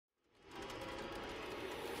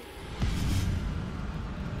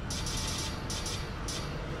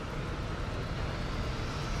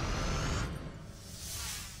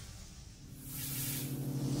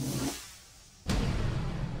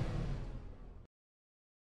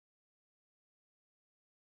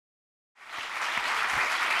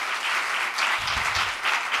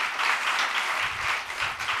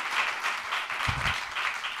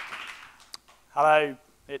Hello,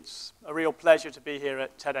 it's a real pleasure to be here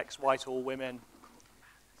at TEDxWhitehallWomen.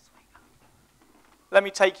 Let me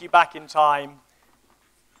take you back in time,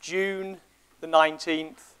 June the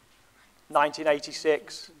 19th,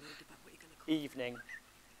 1986, evening.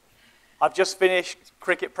 I've just finished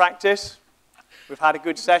cricket practice. We've had a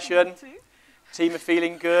good session. Team are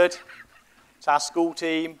feeling good. It's our school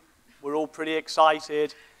team. We're all pretty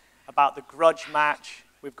excited about the grudge match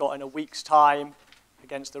we've got in a week's time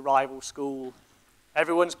against the rival school.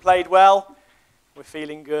 Everyone's played well. We're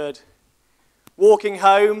feeling good. Walking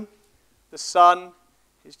home, the sun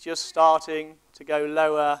is just starting to go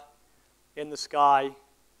lower in the sky.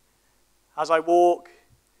 As I walk,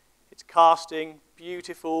 it's casting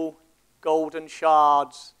beautiful golden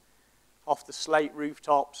shards off the slate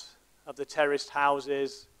rooftops of the terraced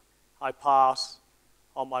houses I pass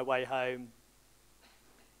on my way home.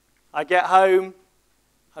 I get home,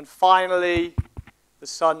 and finally the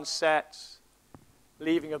sun sets,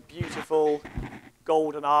 leaving a beautiful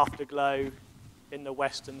golden afterglow in the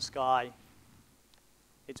western sky.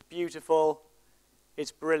 It's beautiful,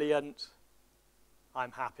 it's brilliant,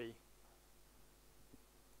 I'm happy.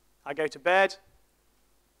 I go to bed,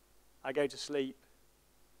 I go to sleep.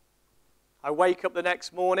 I wake up the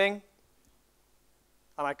next morning,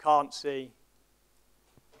 and I can't see.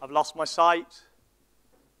 I've lost my sight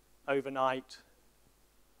overnight.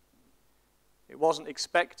 It wasn't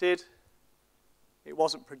expected. It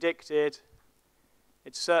wasn't predicted.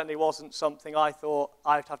 It certainly wasn't something I thought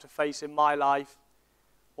I'd have to face in my life,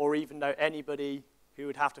 or even know anybody who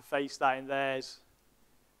would have to face that in theirs.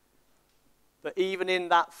 But even in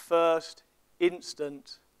that first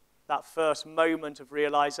instant, that first moment of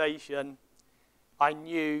realization, I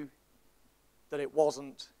knew that it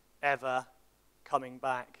wasn't ever coming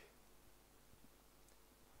back.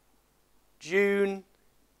 June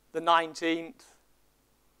the 19th,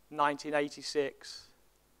 1986.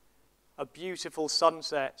 A beautiful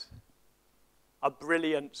sunset, a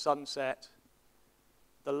brilliant sunset,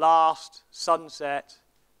 the last sunset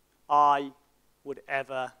I would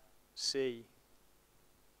ever see.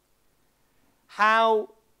 How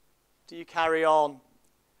do you carry on?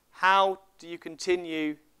 How do you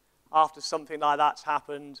continue after something like that's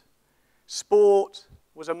happened? Sport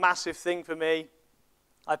was a massive thing for me.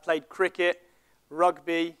 I played cricket,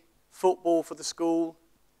 rugby, football for the school.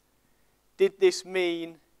 Did this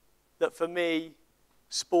mean that for me,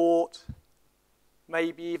 sport,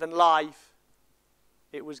 maybe even life,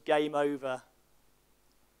 it was game over?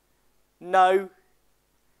 No,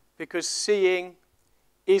 because seeing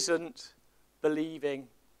isn't believing.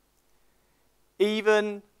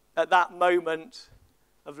 Even at that moment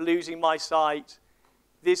of losing my sight,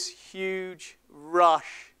 this huge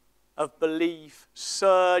rush of belief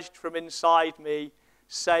surged from inside me,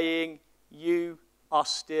 saying, you are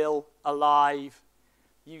still alive.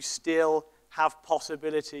 You still have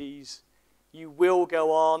possibilities. You will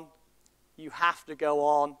go on. You have to go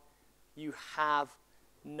on. You have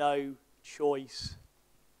no choice.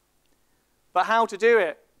 But how to do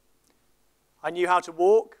it? I knew how to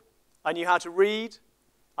walk. I knew how to read.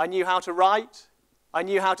 I knew how to write. I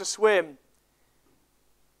knew how to swim.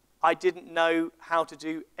 I didn't know how to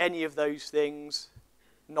do any of those things,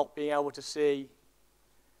 not being able to see.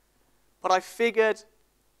 But I figured,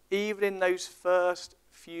 even in those first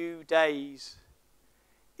few days,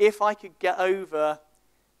 if I could get over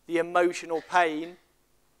the emotional pain,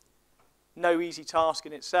 no easy task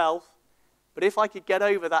in itself, but if I could get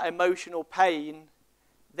over that emotional pain,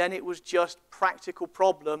 then it was just practical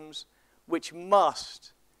problems which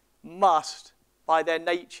must, by their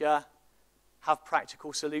nature, have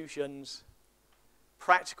practical solutions.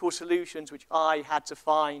 Practical solutions which I had to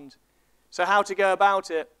find. So how to go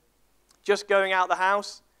about it? Just going out the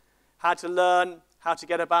house, had to learn how to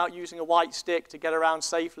get about using a white stick to get around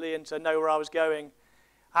safely and to know where I was going.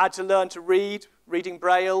 I had to learn to read, reading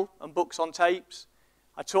Braille and books on tapes.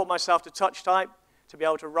 I taught myself to touch type, to be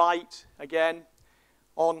able to write, again,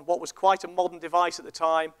 on what was quite a modern device at the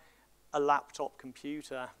time, a laptop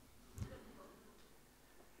computer.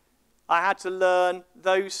 I had to learn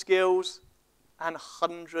those skills and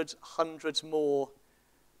hundreds more,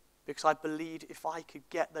 because I believed if I could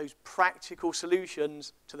get those practical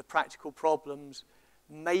solutions to the practical problems,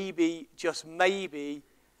 maybe, just maybe,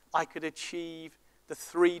 I could achieve the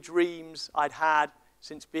 3 dreams I'd had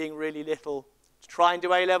since being really little: to try and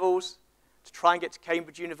do A-levels, to try and get to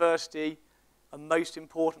Cambridge University, and most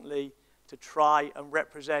importantly, to try and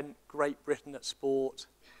represent Great Britain at sport.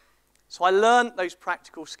 So I learned those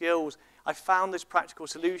practical skills. I found those practical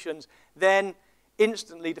solutions. Then,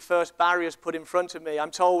 instantly, the first barriers put in front of me.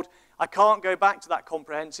 I'm told I can't go back to that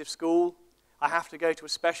comprehensive school. I have to go to a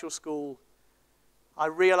special school. I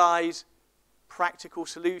realize practical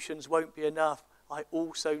solutions won't be enough. I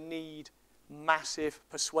also need massive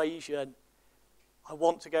persuasion. I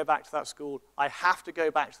want to go back to that school. I have to go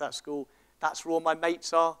back to that school. That's where all my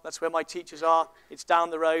mates are. That's where my teachers are. It's down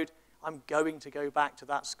the road. I'm going to go back to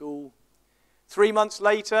that school. 3 months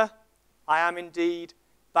later, I am indeed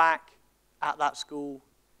back at that school.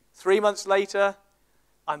 3 months later,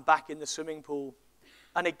 I'm back in the swimming pool.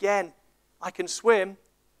 And again, I can swim,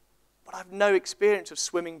 but I have no experience of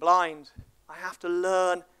swimming blind. I have to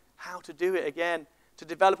learn how to do it again, to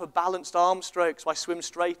develop a balanced arm stroke so I swim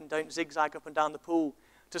straight and don't zigzag up and down the pool,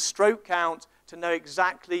 to stroke count, to know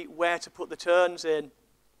exactly where to put the turns in.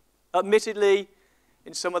 Admittedly,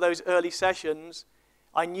 in some of those early sessions,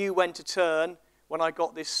 I knew when to turn when I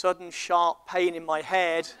got this sudden sharp pain in my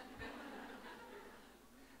head,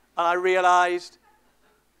 and I realized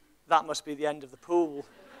that must be the end of the pool.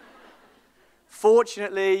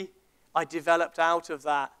 Fortunately, I developed out of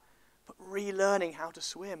that, but relearning how to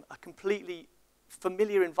swim, a completely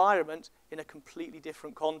familiar environment in a completely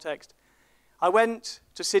different context. I went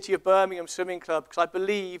to City of Birmingham Swimming Club because I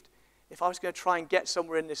believed if I was going to try and get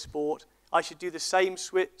somewhere in this sport, I should do the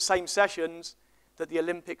same sessions that the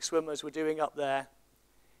Olympic swimmers were doing up there.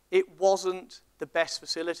 It wasn't the best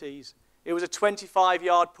facilities. It was a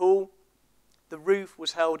 25-yard pool. The roof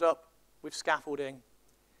was held up with scaffolding.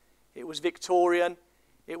 It was Victorian.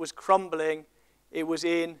 It was crumbling. It was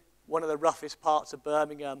in one of the roughest parts of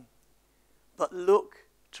Birmingham. But look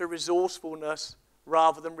to resourcefulness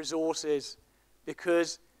rather than resources,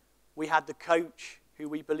 because we had the coach who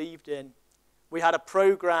we believed in. We had a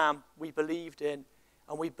program we believed in,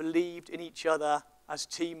 and we believed in each other as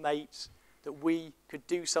teammates that we could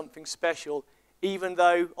do something special, even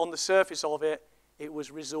though on the surface of it, it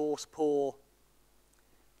was resource poor.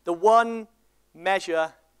 The one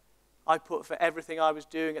measure I put for everything I was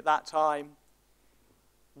doing at that time,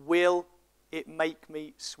 will it make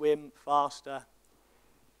me swim faster?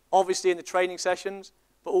 Obviously in the training sessions,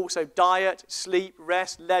 but also diet, sleep,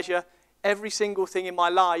 rest, leisure, every single thing in my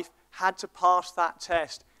life had to pass that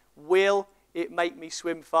test. Will it make me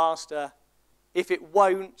swim faster? If it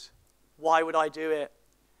won't, why would I do it?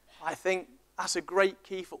 I think that's a great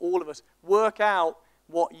key for all of us. Work out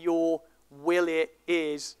what your will it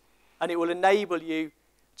is, and it will enable you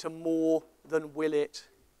to more than will it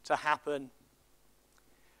to happen.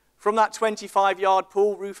 From that 25-yard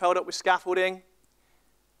pool, roof held up with scaffolding,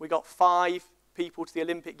 we got 5 people to the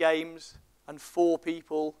Olympic Games and 4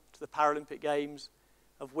 people to the Paralympic Games,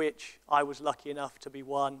 of which I was lucky enough to be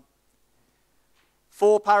one.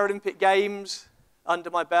 4 Paralympic Games under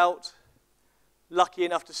my belt, lucky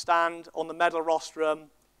enough to stand on the medal rostrum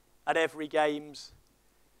at every Games.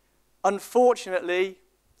 Unfortunately,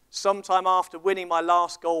 sometime after winning my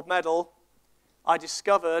last gold medal, I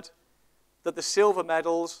discovered that the silver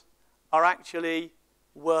medals are actually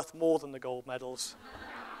worth more than the gold medals.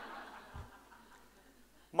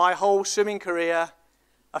 My whole swimming career,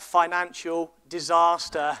 a financial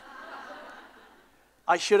disaster.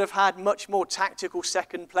 I should have had much more tactical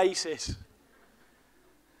second places.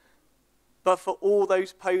 But for all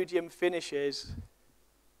those podium finishes,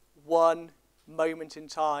 one moment in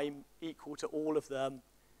time equal to all of them,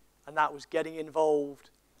 and that was getting involved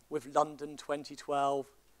with London 2012,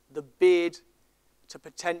 the bid to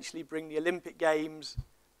potentially bring the Olympic Games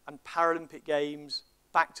and Paralympic Games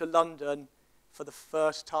back to London for the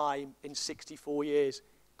first time in 64 years.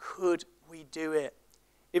 Could we do it?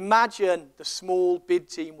 Imagine the small bid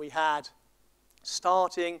team we had,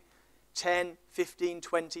 starting 10, 15,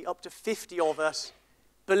 20, up to 50 of us,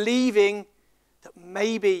 believing that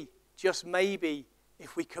maybe, just maybe,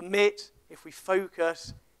 if we commit, if we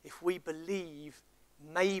focus, if we believe,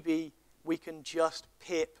 maybe we can just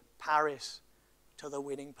pip Paris to the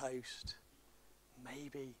winning post.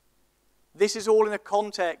 Maybe. This is all in the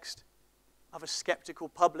context of a skeptical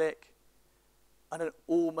public and an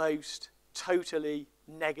almost totally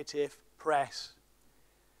negative press.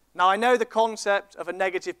 Now, I know the concept of a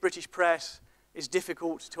negative British press is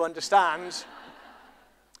difficult to understand.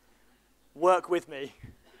 Work with me.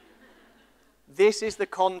 This is the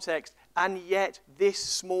context, and yet this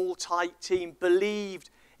small, tight team believed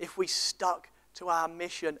if we stuck to our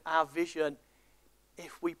mission, our vision,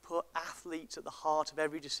 if we put athletes at the heart of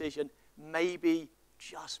every decision, maybe,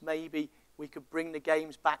 just maybe, we could bring the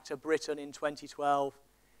Games back to Britain in 2012.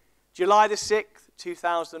 July the 6th,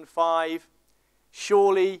 2005,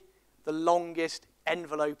 surely the longest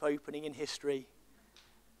envelope opening in history.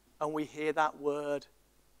 And we hear that word,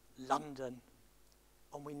 London.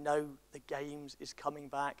 And we know the Games is coming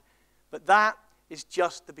back. But that is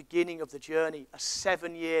just the beginning of the journey, a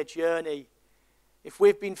 7-year journey. if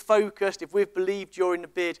we've been focused, if we've believed during the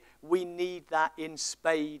bid, we need that in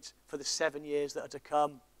spades for the 7 years that are to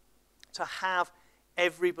come. To have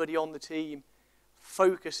everybody on the team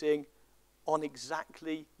focusing on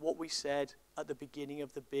exactly what we said at the beginning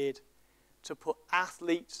of the bid, to put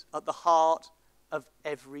athletes at the heart of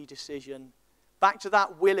every decision. Back to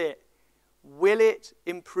that, will it? Will it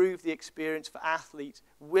improve the experience for athletes?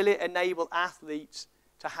 Will it enable athletes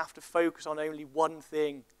to have to focus on only one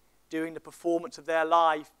thing, doing the performance of their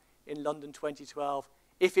life in London 2012?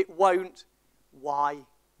 If it won't, why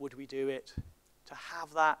would we do it? To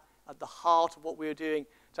have that at the heart of what we're doing,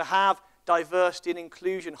 to have diversity and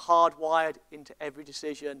inclusion hardwired into every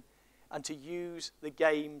decision, and to use the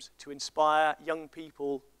games to inspire young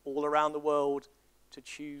people all around the world to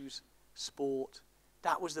choose sport.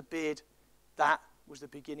 That was the bid. That was the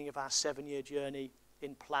beginning of our 7-year journey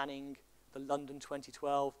in planning the London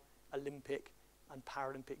 2012 Olympic and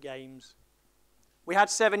Paralympic Games. We had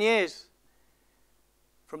 7 years.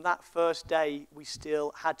 From that first day, we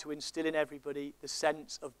still had to instill in everybody the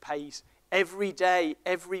sense of pace. Every day,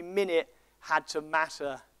 every minute had to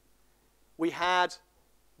matter. We had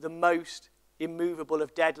the most immovable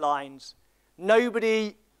of deadlines.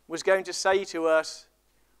 Nobody was going to say to us,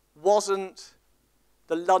 wasn't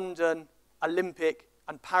the London Olympic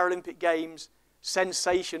and Paralympic Games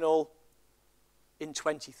sensational in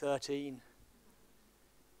 2013?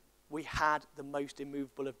 We had the most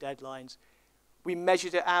immovable of deadlines. We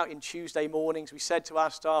measured it out in Tuesday mornings. We said to our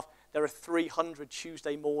staff, there are 300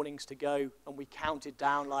 Tuesday mornings to go, and we counted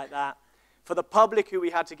down like that. For the public who we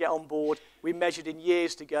had to get on board, we measured in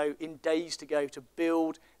years to go, in days to go, to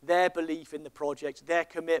build their belief in the project, their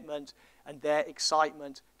commitment, and their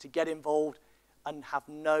excitement to get involved and have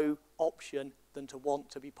no option than to want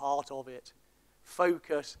to be part of it.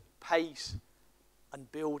 Focus, pace,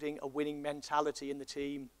 and building a winning mentality in the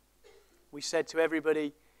team. We said to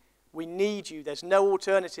everybody, we need you. There's no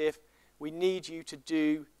alternative. We need you to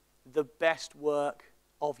do the best work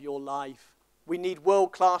of your life. We need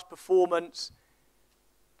world-class performance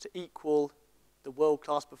to equal the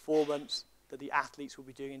world-class performance that the athletes will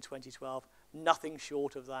be doing in 2012. Nothing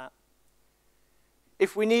short of that.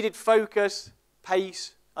 If we needed focus,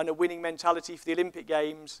 pace, and a winning mentality for the Olympic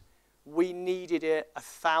Games, we needed it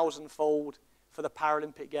 1,000-fold for the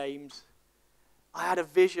Paralympic Games. I had a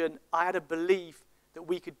vision, I had a belief that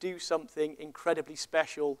we could do something incredibly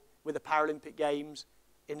special with the Paralympic Games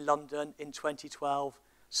in London in 2012.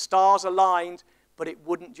 Stars aligned, but it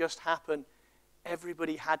wouldn't just happen.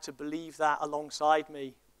 Everybody had to believe that alongside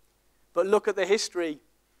me. But look at the history.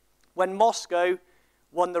 When Moscow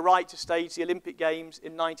won the right to stage the Olympic Games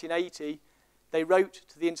in 1980, they wrote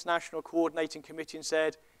to the International Coordinating Committee and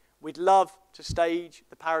said, we'd love to stage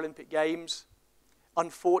the Paralympic Games.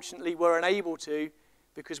 Unfortunately, we're unable to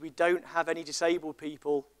because we don't have any disabled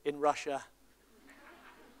people in Russia.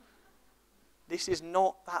 This is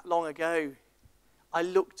not that long ago. I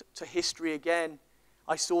looked to history again.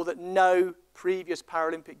 I saw that no previous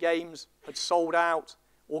Paralympic Games had sold out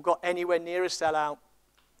or got anywhere near a sellout.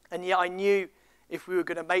 And yet I knew if we were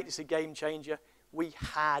going to make this a game changer, we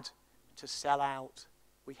had to sell out.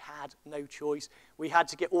 We had no choice. We had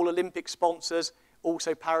to get all Olympic sponsors,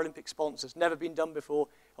 also Paralympic sponsors, never been done before,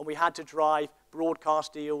 and we had to drive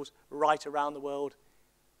broadcast deals right around the world.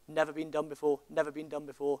 Never been done before, never been done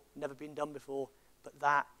before, never been done before, but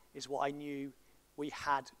that is what I knew we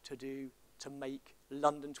had to do to make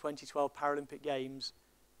London 2012 Paralympic Games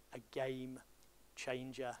a game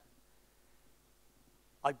changer.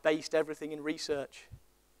 I based everything in research.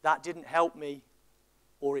 That didn't help me,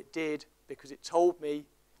 or it did, because it told me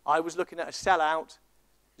I was looking at a sellout.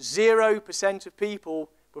 0% of people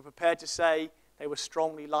were prepared to say they were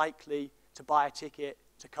strongly likely to buy a ticket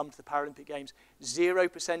to come to the Paralympic Games.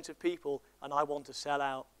 0% of people, and I want to sell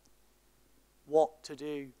out. What to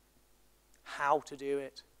do? How to do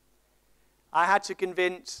it? I had to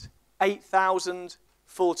convince 8,000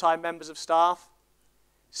 full-time members of staff,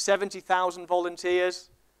 70,000 volunteers,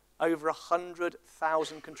 over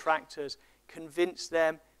 100,000 contractors, convince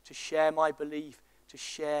them to share my belief, to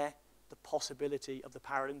share the possibility of the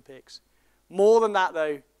Paralympics. More than that,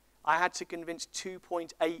 though, I had to convince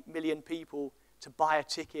 2.8 million people to buy a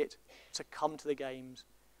ticket to come to the Games.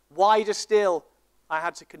 Wider still, I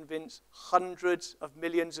had to convince hundreds of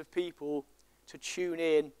millions of people to tune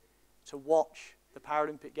in to watch the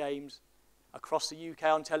Paralympic Games across the UK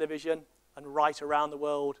on television and right around the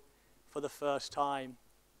world for the first time.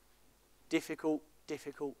 Difficult,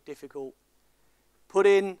 difficult, difficult. Put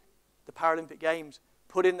in the Paralympic Games,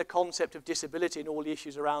 put in the concept of disability and all the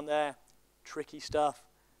issues around there. Tricky stuff.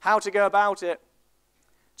 How to go about it?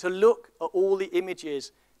 To look at all the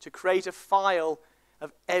images, to create a file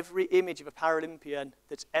of every image of a Paralympian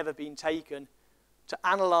that's ever been taken, to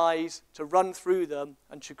analyse, to run through them,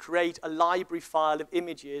 and to create a library file of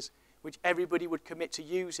images which everybody would commit to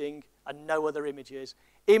using and no other images.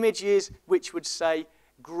 Images which would say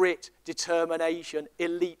grit, determination,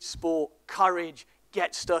 elite sport, courage,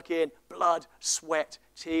 get stuck in, blood, sweat,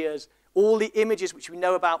 tears. All the images which we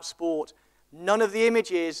know about sport. None of the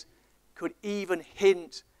images could even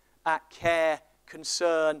hint at care,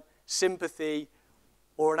 concern, sympathy,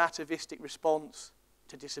 or an atavistic response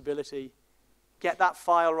to disability. Get that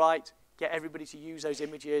file right, get everybody to use those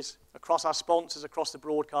images across our sponsors, across the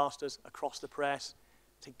broadcasters, across the press,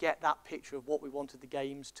 to get that picture of what we wanted the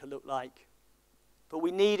games to look like. But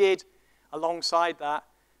we needed, alongside that,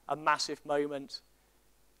 a massive moment.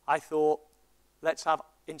 I thought, let's have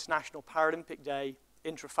International Paralympic Day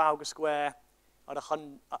in Trafalgar Square at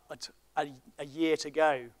a year to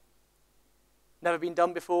go. Never been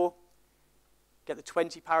done before. Get the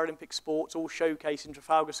 20 Paralympic sports all showcased in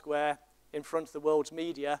Trafalgar Square in front of the world's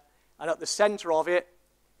media, and at the centre of it,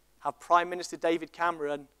 have Prime Minister David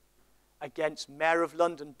Cameron against Mayor of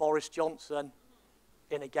London Boris Johnson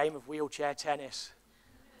in a game of wheelchair tennis.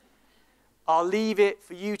 I'll leave it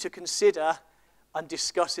for you to consider and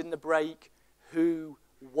discuss in the break who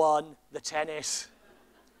won the tennis.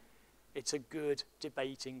 It's a good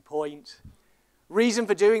debating point. Reason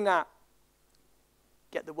for doing that: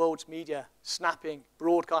 get the world's media snapping,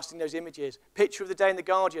 broadcasting those images. Picture of the day in The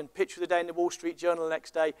Guardian, picture of the day in the Wall Street Journal the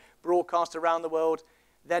next day, broadcast around the world,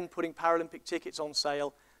 then putting Paralympic tickets on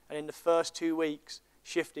sale, and in the first 2 weeks,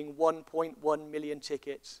 shifting 1.1 million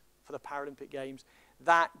tickets for the Paralympic Games.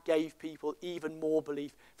 That gave people even more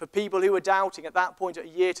belief. For people who were doubting at that point, at a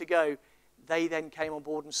year to go, they then came on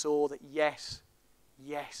board and saw that yes,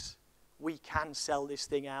 we can sell this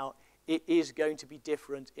thing out. It is going to be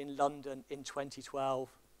different in London in 2012.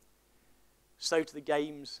 So to the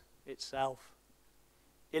Games itself.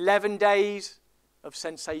 11 days of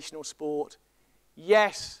sensational sport.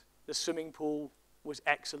 Yes, the swimming pool was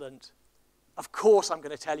excellent. Of course I'm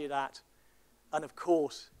going to tell you that. And of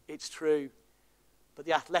course it's true. But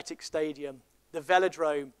the athletic stadium, the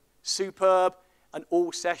velodrome, superb, and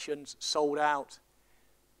all sessions sold out.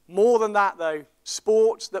 More than that though,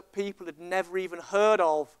 sports that people had never even heard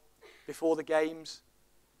of before the Games,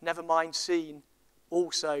 never mind seen,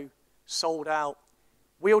 also sold out.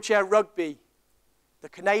 Wheelchair rugby, the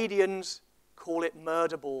Canadians call it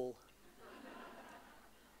murder ball.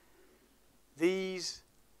 These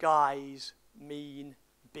guys mean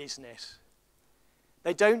business.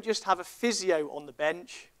 They don't just have a physio on the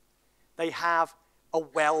bench, they have a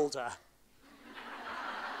welder.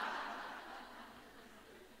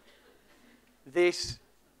 This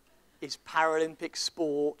is Paralympic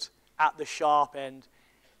sport at the sharp end.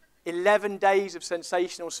 11 days of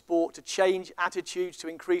sensational sport to change attitudes, to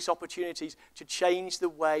increase opportunities, to change the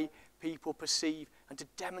way people perceive, and to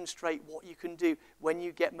demonstrate what you can do when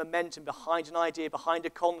you get momentum behind an idea, behind a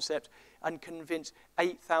concept, and convince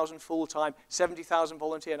 8,000 full-time, 70,000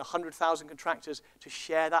 volunteer, and 100,000 contractors to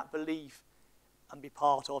share that belief and be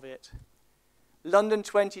part of it. London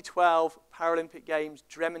 2012 Paralympic Games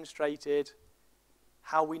demonstrated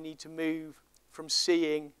how we need to move from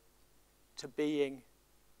seeing to being.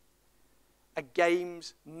 A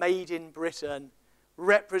Games made in Britain,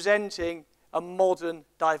 representing a modern,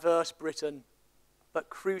 diverse Britain, but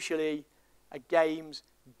crucially, a Games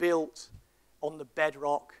built on the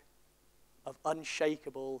bedrock of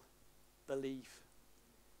unshakable belief.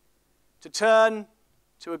 To turn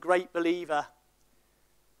to a great believer,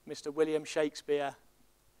 Mr. William Shakespeare,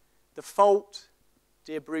 the fault,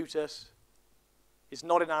 dear Brutus, is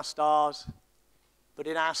not in our stars, but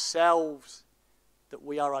in ourselves, that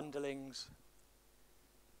we are underlings.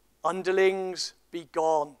 Underlings, be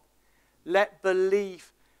gone. Let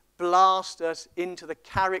belief blast us into the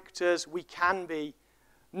characters we can be,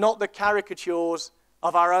 not the caricatures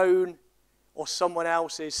of our own or someone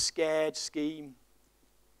else's scared scheme.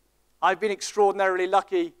 I've been extraordinarily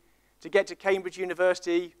lucky to get to Cambridge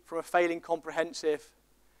University from a failing comprehensive,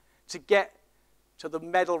 to get to the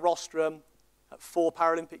medal rostrum at 4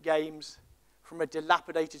 Paralympic Games from a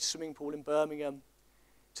dilapidated swimming pool in Birmingham,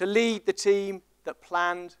 to lead the team that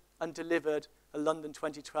planned and delivered the London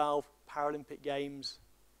 2012 Paralympic Games.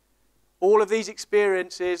 All of these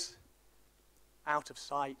experiences out of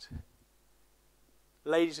sight.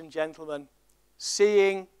 Ladies and gentlemen,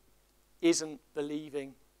 seeing isn't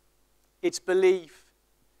believing. It's belief.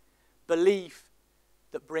 Belief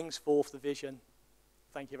that brings forth the vision.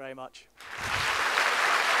 Thank you very much.